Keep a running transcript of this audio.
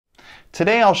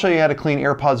Today I'll show you how to clean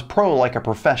AirPods Pro like a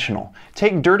professional.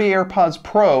 Take dirty AirPods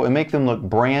Pro and make them look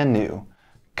brand new.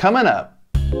 Coming up.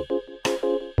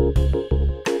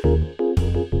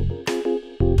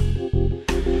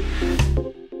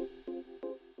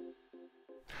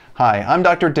 Hi, I'm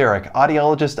Dr. Derek,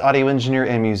 audiologist, audio engineer,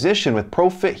 and musician with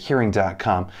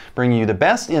ProFitHearing.com, bringing you the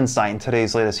best insight in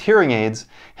today's latest hearing aids,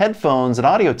 headphones, and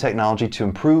audio technology to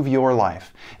improve your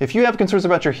life. If you have concerns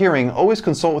about your hearing, always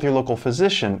consult with your local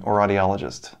physician or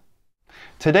audiologist.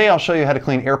 Today I'll show you how to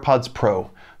clean AirPods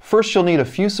Pro. First, you'll need a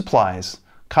few supplies: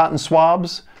 cotton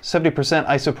swabs, 70%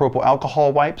 isopropyl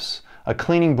alcohol wipes, a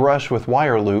cleaning brush with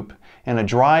wire loop, and a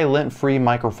dry, lint-free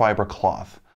microfiber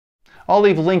cloth. I'll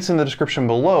leave links in the description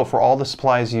below for all the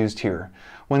supplies used here.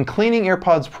 When cleaning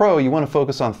AirPods Pro, you want to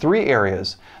focus on three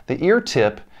areas: the ear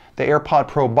tip, the AirPod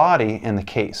Pro body, and the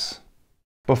case.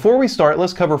 Before we start,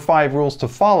 let's cover 5 rules to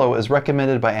follow as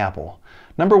recommended by Apple.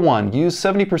 Number 1, use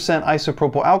 70%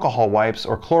 isopropyl alcohol wipes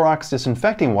or Clorox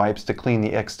disinfecting wipes to clean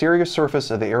the exterior surface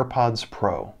of the AirPods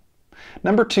Pro.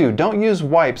 Number 2, don't use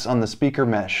wipes on the speaker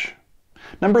mesh.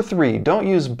 Number 3, don't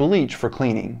use bleach for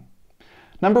cleaning.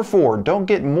 Number 4, don't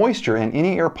get moisture in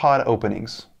any AirPod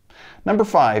openings. Number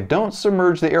 5, don't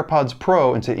submerge the AirPods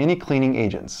Pro into any cleaning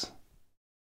agents.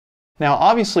 Now,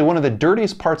 obviously, one of the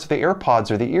dirtiest parts of the AirPods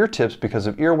are the ear tips because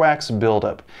of earwax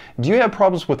buildup. Do you have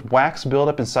problems with wax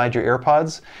buildup inside your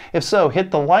AirPods? If so, hit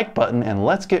the like button and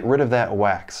let's get rid of that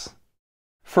wax.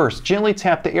 First, gently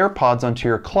tap the AirPods onto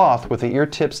your cloth with the ear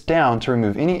tips down to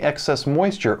remove any excess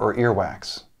moisture or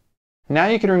earwax. Now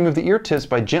you can remove the ear tips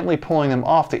by gently pulling them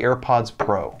off the AirPods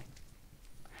Pro.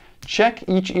 Check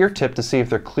each ear tip to see if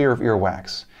they're clear of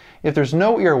earwax. If there's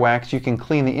no earwax, you can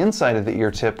clean the inside of the ear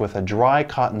tip with a dry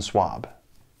cotton swab.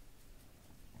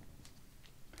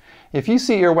 If you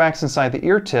see earwax inside the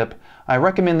ear tip, I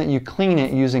recommend that you clean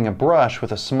it using a brush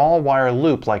with a small wire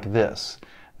loop like this.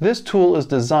 This tool is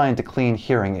designed to clean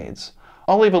hearing aids.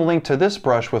 I'll leave a link to this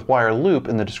brush with wire loop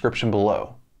in the description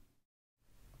below.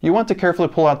 You want to carefully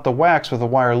pull out the wax with a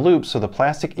wire loop so the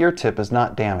plastic ear tip is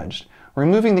not damaged.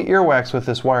 Removing the earwax with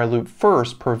this wire loop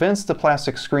first prevents the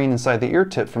plastic screen inside the ear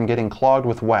tip from getting clogged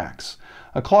with wax.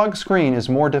 A clogged screen is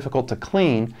more difficult to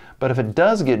clean, but if it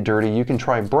does get dirty, you can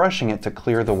try brushing it to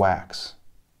clear the wax.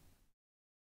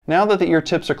 Now that the ear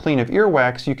tips are clean of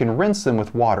earwax, you can rinse them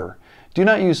with water. Do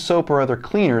not use soap or other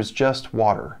cleaners, just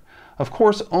water. Of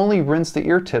course, only rinse the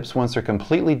ear tips once they're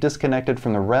completely disconnected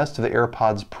from the rest of the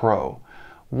AirPods Pro.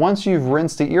 Once you've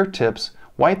rinsed the ear tips,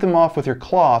 wipe them off with your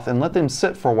cloth and let them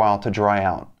sit for a while to dry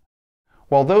out.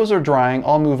 While those are drying,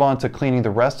 I'll move on to cleaning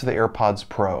the rest of the AirPods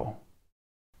Pro.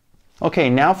 Okay,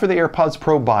 now for the AirPods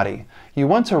Pro body. You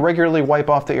want to regularly wipe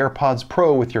off the AirPods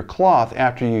Pro with your cloth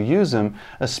after you use them,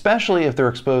 especially if they're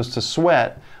exposed to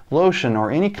sweat, lotion,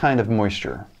 or any kind of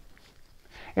moisture.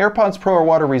 AirPods Pro are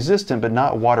water resistant but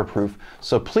not waterproof,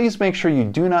 so please make sure you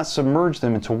do not submerge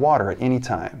them into water at any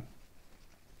time.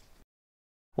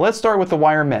 Let's start with the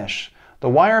wire mesh. The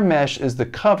wire mesh is the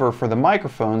cover for the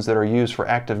microphones that are used for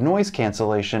active noise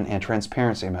cancellation and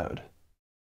transparency mode.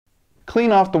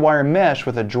 Clean off the wire mesh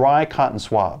with a dry cotton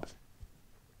swab.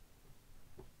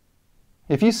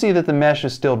 If you see that the mesh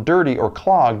is still dirty or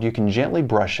clogged, you can gently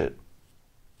brush it.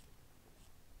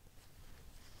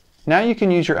 Now you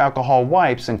can use your alcohol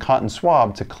wipes and cotton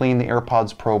swab to clean the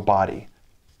AirPods Pro body.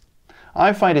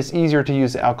 I find it's easier to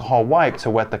use the alcohol wipe to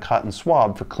wet the cotton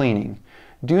swab for cleaning.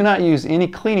 Do not use any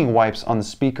cleaning wipes on the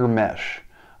speaker mesh.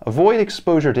 Avoid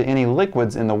exposure to any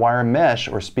liquids in the wire mesh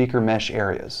or speaker mesh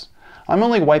areas. I'm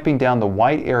only wiping down the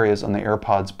white areas on the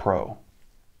AirPods Pro.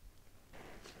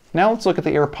 Now let's look at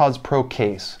the AirPods Pro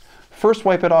case. First,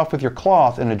 wipe it off with your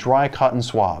cloth and a dry cotton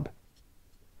swab.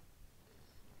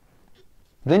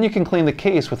 Then you can clean the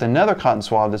case with another cotton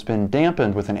swab that's been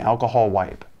dampened with an alcohol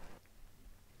wipe.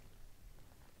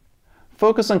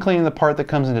 Focus on cleaning the part that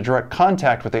comes into direct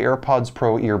contact with the AirPods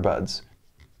Pro earbuds.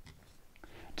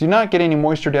 Do not get any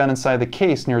moisture down inside the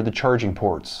case near the charging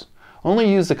ports. Only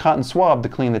use the cotton swab to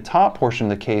clean the top portion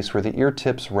of the case where the ear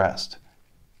tips rest.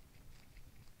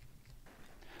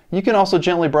 You can also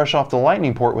gently brush off the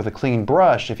lightning port with a clean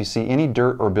brush if you see any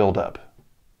dirt or buildup.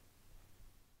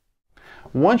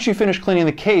 Once you finish cleaning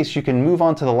the case, you can move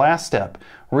on to the last step,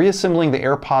 reassembling the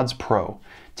AirPods Pro.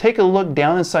 Take a look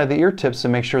down inside the ear tips to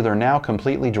make sure they're now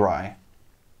completely dry.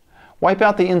 Wipe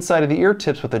out the inside of the ear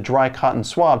tips with a dry cotton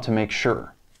swab to make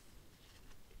sure.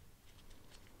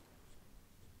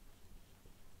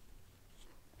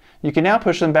 You can now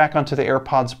push them back onto the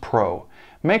AirPods Pro.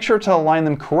 Make sure to align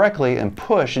them correctly and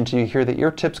push until you hear the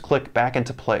ear tips click back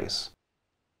into place.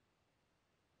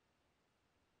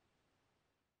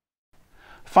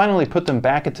 Finally, put them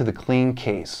back into the clean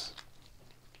case.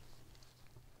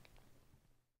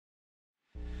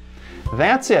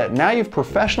 That's it. Now you've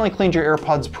professionally cleaned your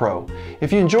AirPods Pro.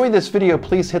 If you enjoyed this video,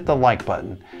 please hit the like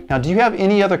button. Now, do you have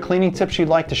any other cleaning tips you'd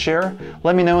like to share?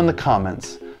 Let me know in the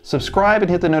comments. Subscribe and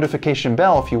hit the notification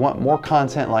bell if you want more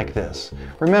content like this.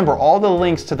 Remember, all the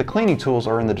links to the cleaning tools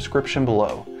are in the description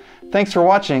below. Thanks for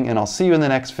watching, and I'll see you in the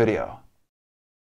next video.